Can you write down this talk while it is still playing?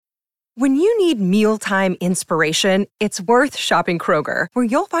When you need mealtime inspiration, it's worth shopping Kroger, where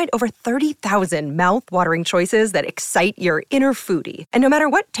you'll find over 30,000 mouth-watering choices that excite your inner foodie. And no matter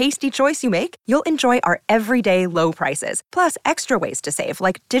what tasty choice you make, you'll enjoy our everyday low prices, plus extra ways to save,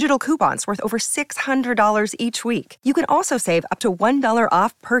 like digital coupons worth over $600 each week. You can also save up to $1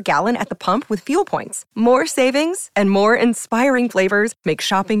 off per gallon at the pump with fuel points. More savings and more inspiring flavors make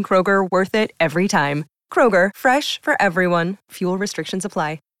shopping Kroger worth it every time. Kroger, fresh for everyone. Fuel restrictions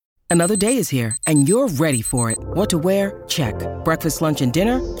apply. Another day is here, and you're ready for it. What to wear? Check. Breakfast, lunch, and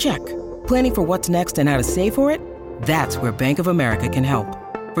dinner? Check. Planning for what's next and how to save for it? That's where Bank of America can help.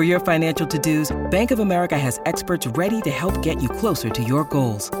 For your financial to-dos, Bank of America has experts ready to help get you closer to your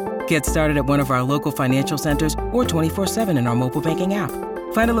goals. Get started at one of our local financial centers or 24/7 in our mobile banking app.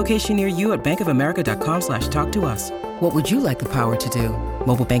 Find a location near you at bankofamerica.com/talktous. What would you like the power to do?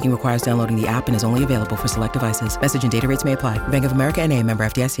 Mobile banking requires downloading the app and is only available for select devices. Message and data rates may apply. Bank of America N.A., member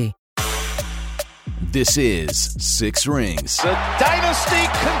FDIC. This is Six Rings. The dynasty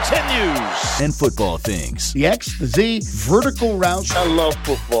continues. And football things. The X, the Z, vertical routes. I love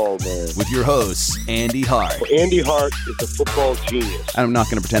football, man. With your hosts, Andy Hart. Well, Andy Hart is a football genius. I'm not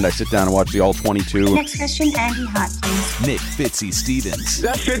going to pretend I sit down and watch the All-22. Next question, Andy Hart, please. Nick Fitzy Stevens. Is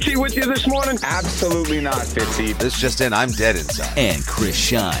that Fitzy with you this morning? Absolutely not, Fitzy. This just in, I'm dead inside. And Chris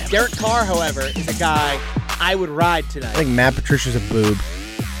Scheim. Derek Carr, however, is a guy I would ride tonight. I think Matt Patricia's a boob.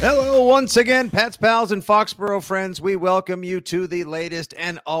 Hello, once again, Pats, pals, and Foxborough friends. We welcome you to the latest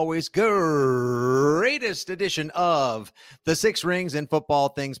and always greatest edition of the Six Rings and Football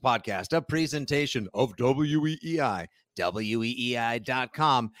Things podcast, a presentation of WEEI,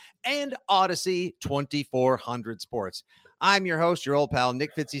 WEEI.com, and Odyssey 2400 Sports. I'm your host, your old pal,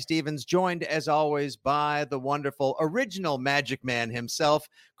 Nick Fitzy Stevens, joined as always by the wonderful original Magic Man himself,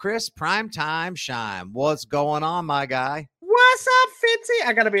 Chris Primetime Scheim. What's going on, my guy? What's up, Fitzy?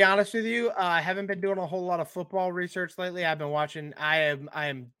 I got to be honest with you. I haven't been doing a whole lot of football research lately. I've been watching. I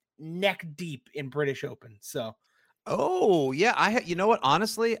am neck deep in British Open. So, oh yeah, you know what?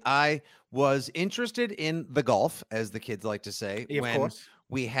 Honestly, I was interested in the golf, as the kids like to say, when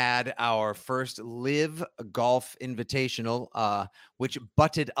we had our first Live Golf Invitational, which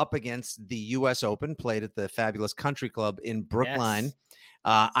butted up against the U.S. Open, played at the fabulous Country Club in Brookline.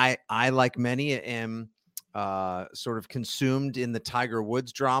 Yes. I like many am sort of consumed in the Tiger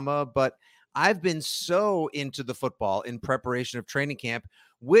Woods drama, but I've been so into the football in preparation of training camp,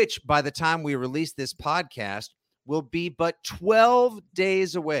 which by the time we release this podcast will be but 12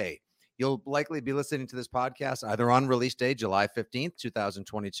 days away. You'll likely be listening to this podcast either on release day, July 15th,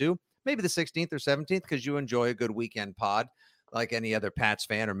 2022, maybe the 16th or 17th, because you enjoy a good weekend pod like any other Pats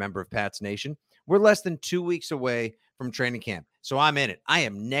fan or member of Pats Nation. We're less than 2 weeks away from training camp, so I'm in it. I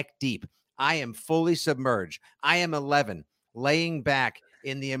am neck deep. I am fully submerged. I am 11, laying back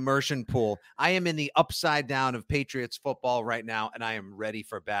in the immersion pool. I am in the upside down of Patriots football right now, and I am ready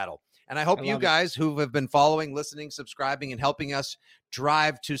for battle. And I hope you guys who have been following, listening, subscribing, and helping us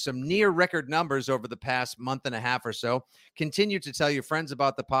drive to some near record numbers over the past month and a half or so, continue to tell your friends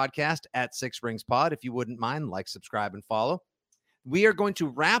about the podcast at Six Rings Pod. If you wouldn't mind, like, subscribe, and follow. We are going to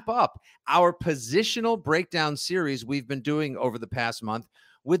wrap up our positional breakdown series we've been doing over the past month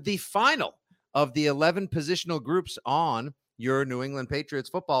with the final of the 11 positional groups on your New England Patriots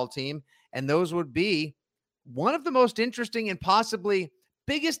football team. And those would be one of the most interesting and possibly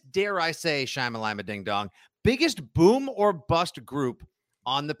biggest, dare I say, Shima Ding Dong, biggest boom or bust group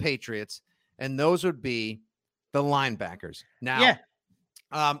on the Patriots. And those would be the linebackers. Now,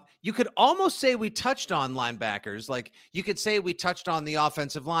 you could almost say we touched on linebackers. Like you could say we touched on the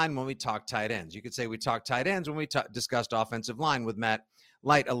offensive line when we talked tight ends. You could say we talked tight ends when we discussed offensive line with Matt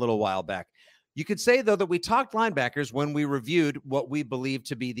Light a little while back. You could say, though, that we talked linebackers when we reviewed what we believe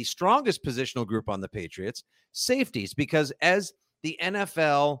to be the strongest positional group on the Patriots, safeties, because as the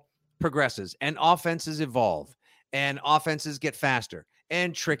NFL progresses and offenses evolve and offenses get faster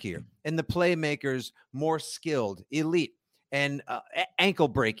and trickier and the playmakers more skilled, elite, and ankle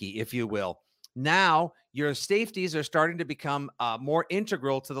breaky, if you will, now your safeties are starting to become more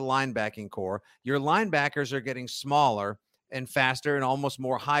integral to the linebacking core. Your linebackers are getting smaller and faster and almost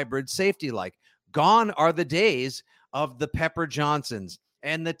more hybrid safety-like. Gone are the days of the Pepper Johnsons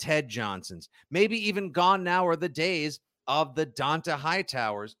and the Ted Johnsons. Maybe even gone now are the days of the Donta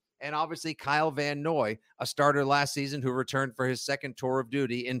Hightowers and obviously Kyle Van Noy, a starter last season who returned for his second tour of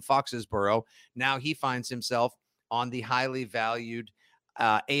duty in Foxborough. Now he finds himself on the highly valued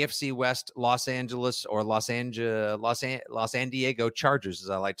AFC West Los Angeles or Los San Diego Chargers, as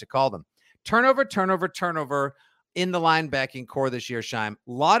I like to call them. Turnover in the linebacking core this year, Scheim.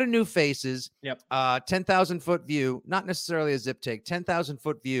 A lot of new faces. 10,000 foot view, not necessarily a zip take, 10,000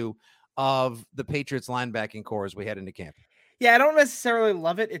 foot view of the Patriots linebacking core as we head into camp? Yeah, I don't necessarily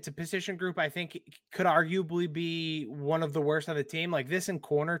love it. It's a position group I think could arguably be one of the worst on the team. Like this and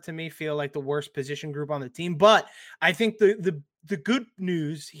corner to me feel like the worst position group on the team. But I think the good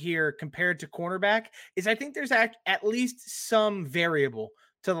news here compared to cornerback is I think there's at least some variable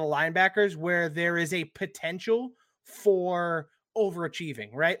to the linebackers where there is a potential for overachieving,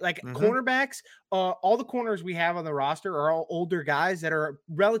 right? Like cornerbacks, all the corners we have on the roster are all older guys that are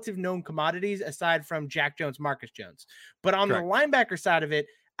relative known commodities aside from Jack Jones, Marcus Jones. But on Correct. the linebacker side of it,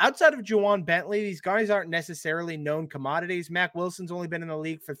 outside of Juwan Bentley, these guys aren't necessarily known commodities. Mac Wilson's only been in the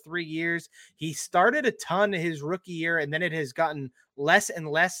league for 3 years. He started a ton his rookie year, and then it has gotten less and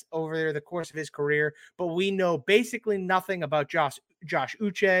less over the course of his career. But we know basically nothing about Josh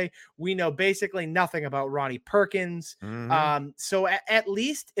Uche. We know basically nothing about Ronnie Perkins. So at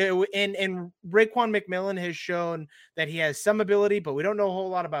least, and Raekwon McMillan has shown that he has some ability, but we don't know a whole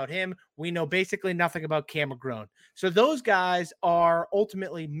lot about him. We know basically nothing about Cam McGrone. So those guys are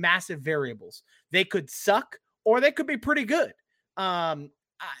ultimately massive variables. They could suck or they could be pretty good.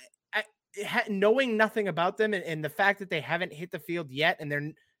 Knowing nothing about them and the fact that they haven't hit the field yet,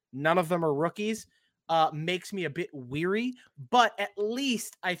 and none of them are rookies, makes me a bit weary, but at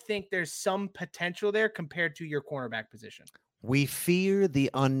least I think there's some potential there compared to your cornerback position. We fear the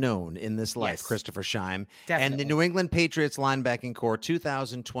unknown in this life, yes. Christopher Scheim. Definitely. And the New England Patriots linebacking core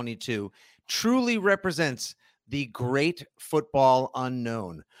 2022 truly represents the great football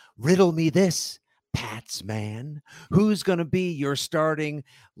unknown. Riddle me this, Pats man. Who's going to be your starting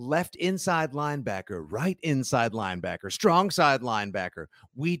left inside linebacker, right inside linebacker, strong side linebacker?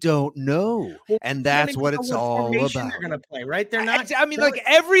 We don't know. Well, and that's what it's all about. They're going to play, right? They're not. I mean, like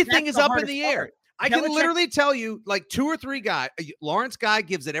everything is up in the air. I can literally tell you like 2 or 3 guys. Lawrence Guy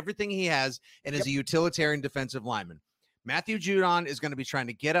gives it everything he has and is a utilitarian defensive lineman. Matthew Judon is going to be trying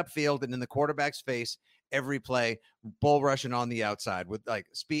to get upfield and in the quarterback's face every play, bull rushing on the outside with like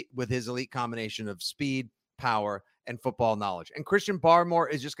speed, with his elite combination of speed, power, and football knowledge. And Christian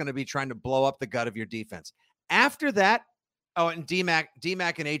Barmore is just going to be trying to blow up the gut of your defense. After that, and D-Mac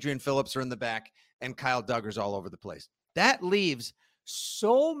and Adrian Phillips are in the back, and Kyle Duggar's all over the place. That leaves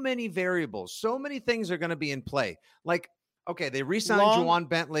so many variables. So many things are going to be in play. Like, okay, they re-signed Juwan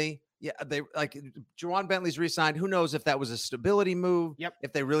Bentley. Yeah, they like Juwan Bentley's re-signed. Who knows if that was a stability move? Yep.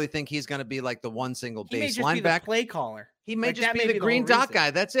 If they really think he's going to be like the one single base linebacker, he may just be the play caller. He may just be the green dot guy.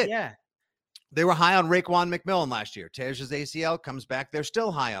 That's it. Yeah. They were high on Raekwon McMillan last year. Tej's ACL comes back. They're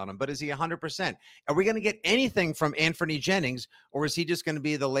still high on him, but is he 100%? Are we going to get anything from Anthony Jennings, or is he just going to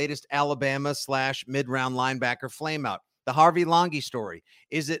be the latest Alabama / mid-round linebacker flameout? The Harvey Longy story.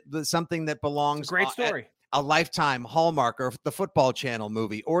 Is it something that belongs? Great story. A Lifetime, Hallmark, or the Football Channel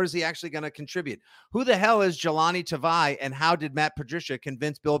movie, or is he actually going to contribute? Who the hell is Jelani Tavai, and how did Matt Patricia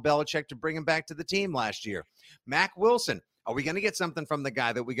convince Bill Belichick to bring him back to the team last year? Mac Wilson, are we going to get something from the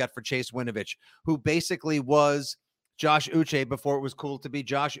guy that we got for Chase Winovich, who basically was Josh Uche before it was cool to be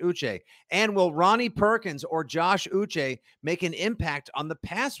Josh Uche? And will Ronnie Perkins or Josh Uche make an impact on the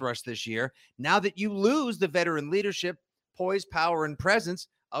pass rush this year now that you lose the veteran leadership, poise, power, and presence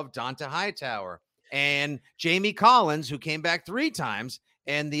of Donta Hightower and Jamie Collins, who came back 3 times,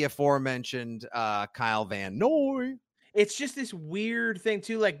 and the aforementioned Kyle Van Noy? It's just this weird thing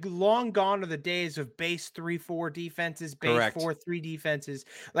too. Like long gone are the days of base 3-4 defenses, base 4-3 defenses.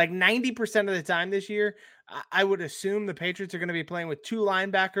 Like 90% of the time this year, I would assume the Patriots are going to be playing with 2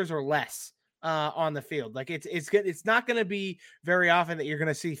 linebackers or less on the field. Like it's good. It's not going to be very often that you're going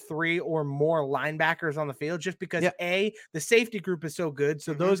to see 3 or more linebackers on the field, just because A, the safety group is so good.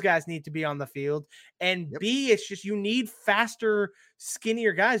 So those guys need to be on the field. And B, it's just, you need faster,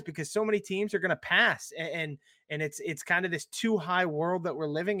 skinnier guys because so many teams are going to pass and it's kind of this too high world that we're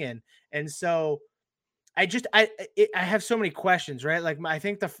living in. And so I have so many questions, right? Like I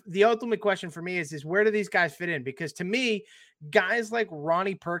think the ultimate question for me is where do these guys fit in? Because to me, guys like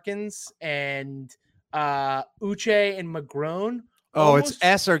Ronnie Perkins and Uche and McGrone. It's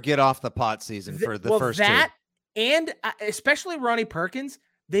S or get off the pot season for the first 2. And especially Ronnie Perkins,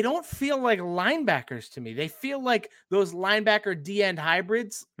 they don't feel like linebackers to me. They feel like those linebacker D-end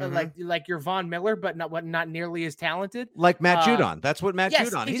hybrids, like your Von Miller, but not nearly as talented. Like Matt Judon. That's what Matt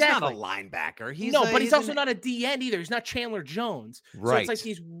Judon. Exactly. He's not a linebacker. He's also not a D-end either. He's not Chandler Jones. Right. So it's like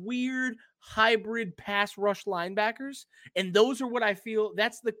these weird hybrid pass rush linebackers. And those are what I feel.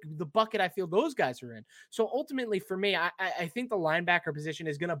 That's the bucket I feel those guys are in. So ultimately for me, I think the linebacker position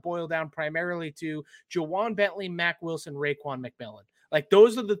is going to boil down primarily to Juwan Bentley, Mac Wilson, Raekwon McMillan. Like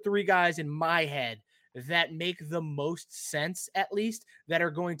those are the 3 guys in my head that make the most sense, at least, that are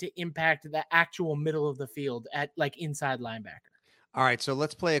going to impact the actual middle of the field at like inside linebacker. All right, so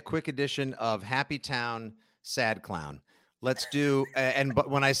let's play a quick edition of Happy Town Sad Clown. Let's do but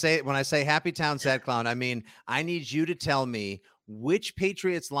when I say Happy Town Sad Clown, I mean I need you to tell me which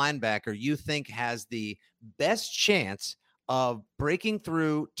Patriots linebacker you think has the best chance of breaking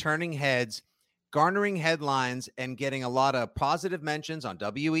through, turning heads, garnering headlines, and getting a lot of positive mentions on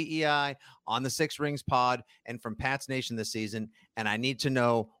WEEI, on the Six Rings pod, and from Pats Nation this season. And I need to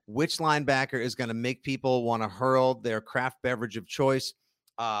know which linebacker is going to make people want to hurl their craft beverage of choice,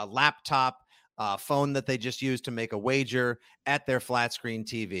 laptop, phone that they just used to make a wager at their flat screen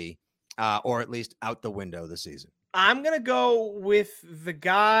TV, or at least out the window this season. I'm going to go with the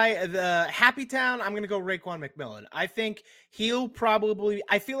guy, the Happy Town. I'm going to go Raekwon McMillan. I think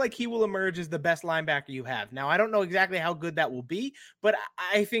I feel like he will emerge as the best linebacker you have. Now, I don't know exactly how good that will be, but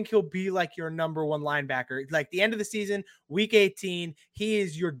I think he'll be like your number one linebacker. Like the end of the season, week 18, he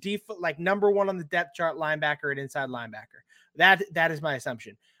is your default, like number one on the depth chart linebacker and inside linebacker. That is my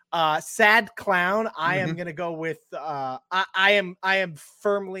assumption. Sad clown. I am going to go with, I am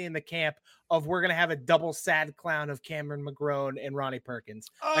firmly in the camp of we're going to have a double sad clown of Cameron McGrone and Ronnie Perkins.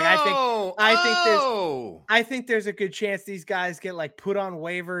 Like I think there's a good chance these guys get like put on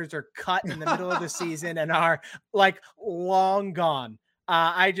waivers or cut in the middle of the season and are like long gone.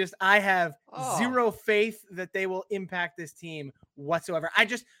 I have zero faith that they will impact this team whatsoever.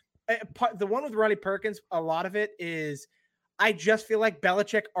 The one with Ronnie Perkins, a lot of it is I just feel like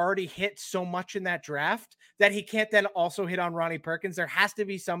Belichick already hit so much in that draft that he can't then also hit on Ronnie Perkins. There has to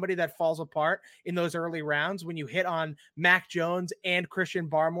be somebody that falls apart in those early rounds when you hit on Mac Jones and Christian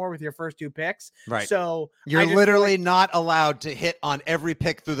Barmore with your first two picks. Right. So you're literally not allowed to hit on every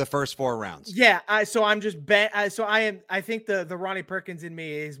pick through the first 4 rounds. Yeah. I think the Ronnie Perkins in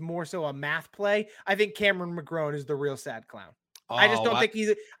me is more so a math play. I think Cameron McGrone is the real sad clown. I just don't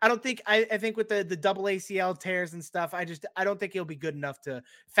think I think with the double ACL tears and stuff, I don't think he'll be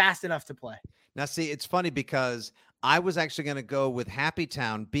fast enough to play. Now, see, it's funny because I was actually going to go with Happy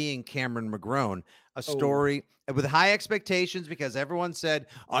Town being Cameron McGrone, a story with high expectations because everyone said,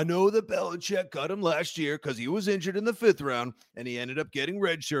 I know that Belichick cut him last year because he was injured in the 5th round and he ended up getting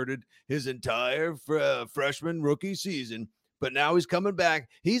redshirted his entire freshman rookie season. But now he's coming back.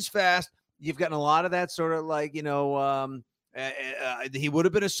 He's fast. You've gotten a lot of that sort of like, he would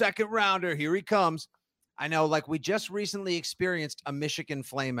have been a 2nd rounder. Here he comes. I know, like we just recently experienced a Michigan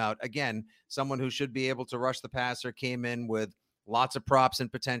flameout. Again, someone who should be able to rush the passer came in with lots of props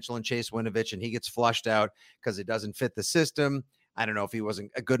and potential in Chase Winovich, and he gets flushed out because it doesn't fit the system. I don't know if he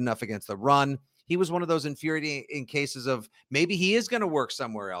wasn't good enough against the run. He was one of those infuriating cases of maybe he is going to work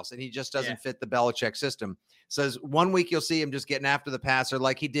somewhere else, and he just doesn't fit the Belichick system. Says one week you'll see him just getting after the passer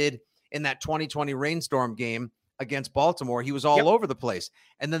like he did in that 2020 rainstorm game against Baltimore. He was all over the place.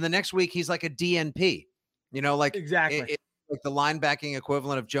 And then the next week he's like a DNP, exactly like the linebacking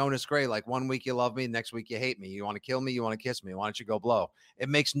equivalent of Jonas Gray. Like one week you love me, next week you hate me. You want to kill me, you want to kiss me. Why don't you go blow? It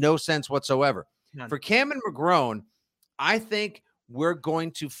makes no sense whatsoever. None. For Cameron McGrone, I think we're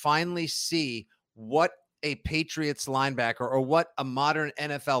going to finally see what a Patriots linebacker or what a modern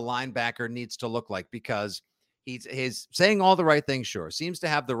NFL linebacker needs to look like, because he's saying all the right things, sure, seems to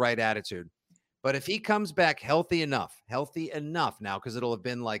have the right attitude. But if he comes back healthy enough now, because it'll have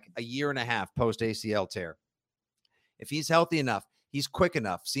been like a year and a half post ACL tear. If he's healthy enough, he's quick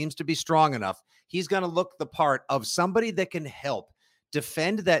enough, seems to be strong enough, he's going to look the part of somebody that can help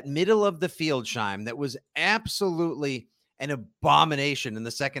defend that middle of the field, Shime, that was absolutely an abomination in the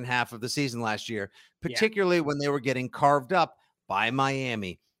second half of the season last year, particularly when they were getting carved up by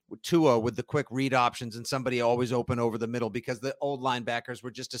Miami. Tua with the quick read options and somebody always open over the middle because the old linebackers were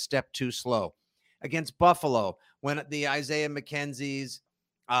just a step too slow. Against Buffalo, when the Isaiah McKenzie's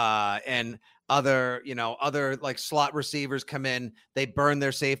and other like slot receivers come in, they burn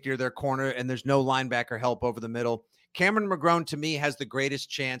their safety or their corner, and there's no linebacker help over the middle. Cameron McGrone, to me, has the greatest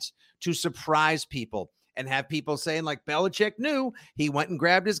chance to surprise people and have people saying, like, Belichick knew. He went and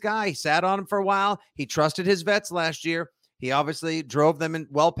grabbed his guy. He sat on him for a while. He trusted his vets last year. He obviously drove them in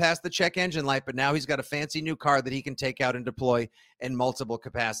well past the check engine light, but now he's got a fancy new car that he can take out and deploy in multiple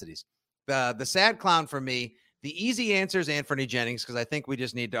capacities. The sad clown for me, the easy answer is Anthony Jennings, because I think we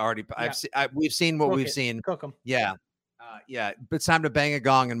just need to already we've seen what we've seen. Cook 'em. Yeah. But it's time to bang a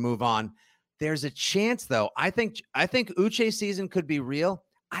gong and move on. There's a chance, though. I think Uche's season could be real.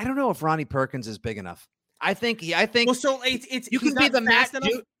 I don't know if Ronnie Perkins is big enough. I think. Well, so it's you can be the Matt.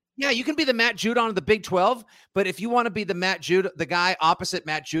 You can be the Matt Judon of the Big 12, but if you want to be the guy opposite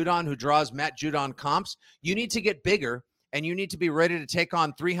Matt Judon who draws Matt Judon comps, you need to get bigger and you need to be ready to take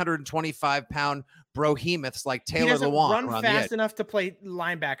on 325-pound brohemoths like Taylor He doesn't Lewan run fast enough to play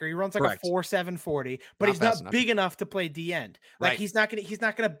linebacker. He runs like a 4.7 40, but he's not big enough to play D end. Like he's not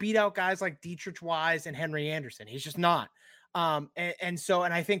gonna beat out guys like Dietrich Wise and Henry Anderson. He's just not. And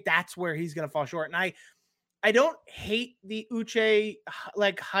I think that's where he's gonna fall short. And I don't hate the Uche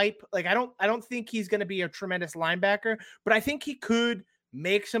like hype. Like I don't think he's gonna be a tremendous linebacker, but I think he could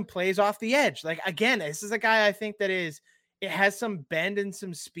make some plays off the edge. Like again, this is a guy I think it has some bend and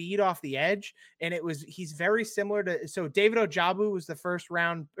some speed off the edge. And he's very similar to, so David Ojabu was the first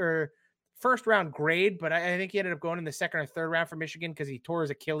round grade, but I think he ended up going in the second or third round for Michigan because he tore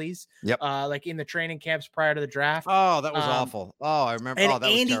his Achilles. Yep. Like in the training camps prior to the draft. Oh, that was awful. Oh, I remember. And that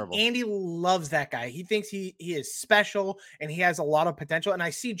was terrible. Andy loves that guy. He thinks he is special and he has a lot of potential. And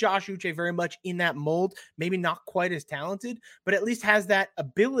I see Josh Uche very much in that mold, maybe not quite as talented, but at least has that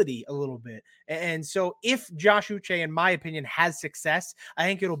ability a little bit. And so if Josh Uche, in my opinion, has success, I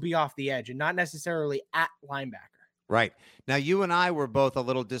think it'll be off the edge and not necessarily at linebacker. Right. Now, you and I were both a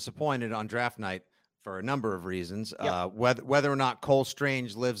little disappointed on draft night for a number of reasons. Yep. Whether or not Cole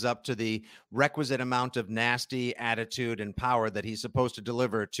Strange lives up to the requisite amount of nasty attitude and power that he's supposed to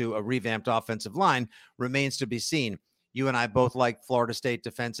deliver to a revamped offensive line remains to be seen. You and I both like Florida State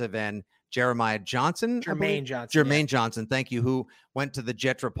defensive end Jeremiah Johnson. Jermaine Johnson. Johnson. Thank you. Who went to the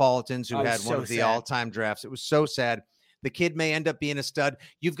Jetropolitans, who had one of the all-time drafts. It was so sad. The kid may end up being a stud.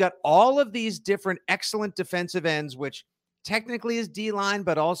 You've got all of these different excellent defensive ends, which technically is D-line,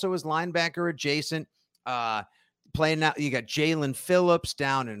 but also is linebacker adjacent. Playing now, you got Jalen Phillips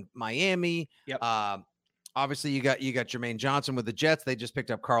down in Miami. Yep. Obviously, you got Jermaine Johnson with the Jets. They just picked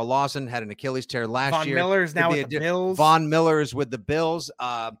up Carl Lawson, had an Achilles tear last year. Von Miller's now with the Bills. Von Miller is with the Bills.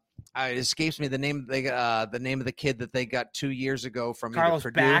 It escapes me the name of the kid that they got 2 years ago from Carlos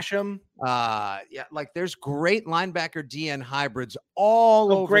Purdue. Basham. Like there's great linebacker DN hybrids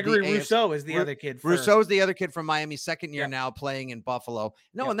all over. Gregory Rousseau is the other kid. Rousseau's the other kid from Miami, second year now playing in Buffalo.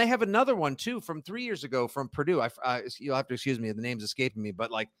 And they have another one too from 3 years ago from Purdue. You'll have to excuse me, the name's escaping me,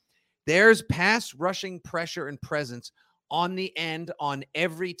 but like there's pass rushing pressure and presence on the end on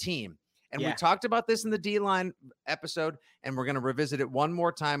every team. And we talked about this in the D-line episode, and we're going to revisit it one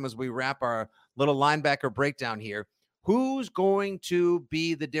more time as we wrap our little linebacker breakdown here. Who's going to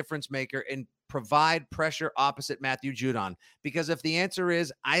be the difference maker and provide pressure opposite Matthew Judon? Because if the answer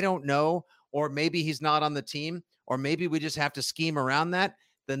is, I don't know, or maybe he's not on the team, or maybe we just have to scheme around that,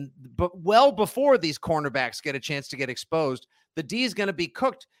 but well before these cornerbacks get a chance to get exposed, the D is going to be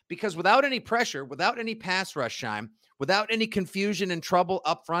cooked because without any pressure, without any pass rush time, without any confusion and trouble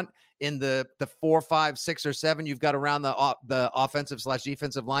up front in the 4, 5, 6, or 7 you've got around the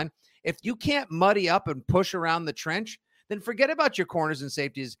offensive/defensive line, if you can't muddy up and push around the trench, then forget about your corners and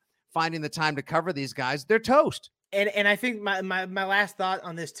safeties finding the time to cover these guys. They're toast. And I think my last thought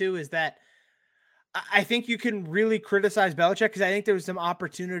on this too is that I think you can really criticize Belichick because I think there was some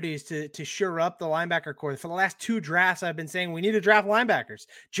opportunities to shore up the linebacker core. For the last 2 drafts, I've been saying we need to draft linebackers.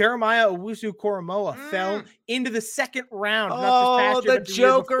 Jeremiah Owusu-Koramoah fell into the second round. Not this past year, the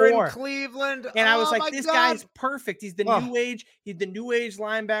Joker in Cleveland. And I was like, this guy's perfect. He's the new age. He's the new age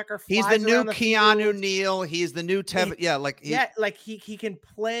linebacker. He's the new Keanu Neal. He's the new Tevin. He can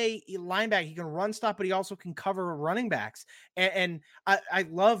play linebacker. He can run stop, but he also can cover running backs. And I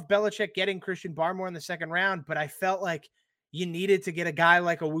love Belichick getting Christian Barmore in the second round, but I felt like you needed to get a guy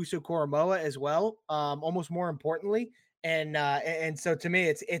like Owusu-Koramoah as well, almost more importantly. And so to me,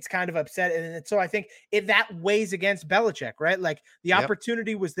 it's kind of upset. And so I think that weighs against Belichick, right? Like the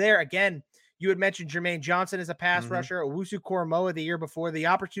opportunity was there. Again, you had mentioned Jermaine Johnson as a pass rusher, Owusu-Koramoah the year before. The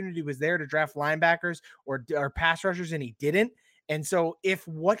opportunity was there to draft linebackers or pass rushers, and he didn't. And so if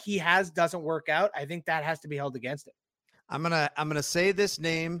what he has doesn't work out, I think that has to be held against it. I'm gonna say this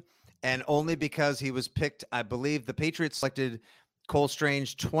name, and only because he was picked. I believe the Patriots selected Cole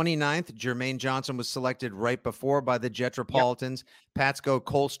Strange 29th. Jermaine Johnson was selected right before by the Jetropolitans. Pats go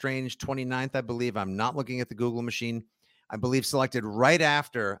Cole Strange 29th, I believe. I'm not looking at the Google machine. I believe selected right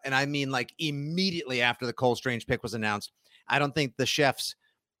after, and I mean like immediately after the Cole Strange pick was announced. I don't think the Chefs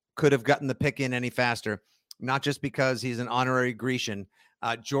could have gotten the pick in any faster, not just because he's an honorary Grecian.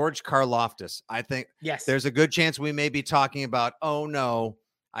 George Karlaftis. I think there's a good chance we may be talking about, oh no,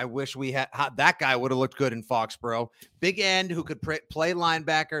 I wish we had that guy would have looked good in Foxborough. Big end who could play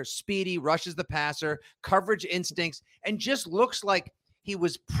linebacker, speedy, rushes the passer, coverage instincts, and just looks like he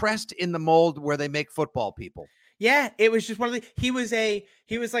was pressed in the mold where they make football people. Yeah, it was just one of the. He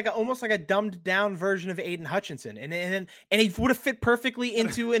was like almost like a dumbed down version of Aiden Hutchinson, and he would have fit perfectly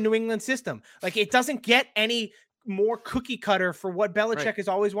into a New England system. Like it doesn't get any more cookie cutter for what Belichick has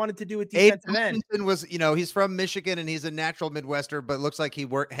always wanted to do with defensive end. Was, he's from Michigan and he's a natural Midwester, but looks like he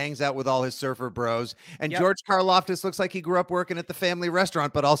hangs out with all his surfer bros. And George Karlaftis looks like he grew up working at the family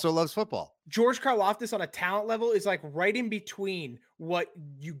restaurant, but also loves football. George Karlaftis on a talent level is like right in between what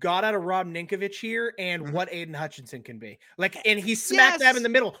you got out of Rob Ninkovich here and what Aiden Hutchinson can be. Like, and he's smack dab in the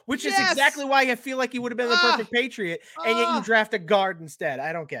middle, which is exactly why I feel like he would have been the perfect Patriot, and yet you draft a guard instead.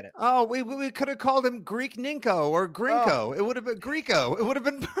 I don't get it. Oh, we could have called him Greek Ninko or Grinko. It would have been Greeko. It would have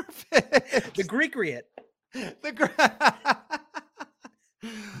been perfect. The Greekriot.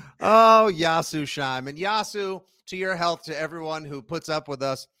 Oh, Yasu Shime. And Yasu, to your health, to everyone who puts up with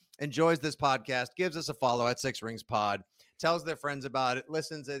us, enjoys this podcast, gives us a follow at 6 Rings Pod, tells their friends about it,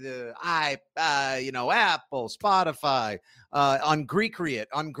 listens to the Apple, Spotify, on Greekriot,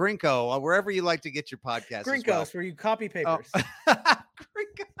 on Grinko, wherever you like to get your podcast. Grinkos, where you copy papers.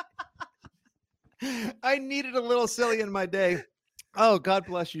 I needed a little silly in my day. Oh, God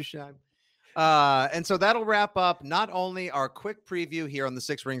bless you, Shime. And so that'll wrap up not only our quick preview here on the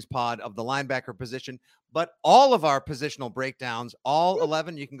 6 Rings Pod of the linebacker position, but all of our positional breakdowns, all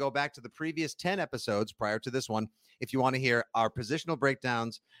 11. You can go back to the previous 10 episodes prior to this one if you want to hear our positional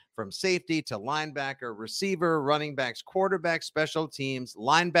breakdowns from safety to linebacker, receiver, running backs, quarterback, special teams,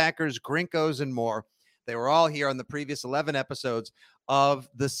 linebackers, Grinkos, and more. They were all here on the previous 11 episodes of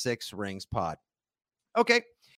the 6 Rings Pod. Okay,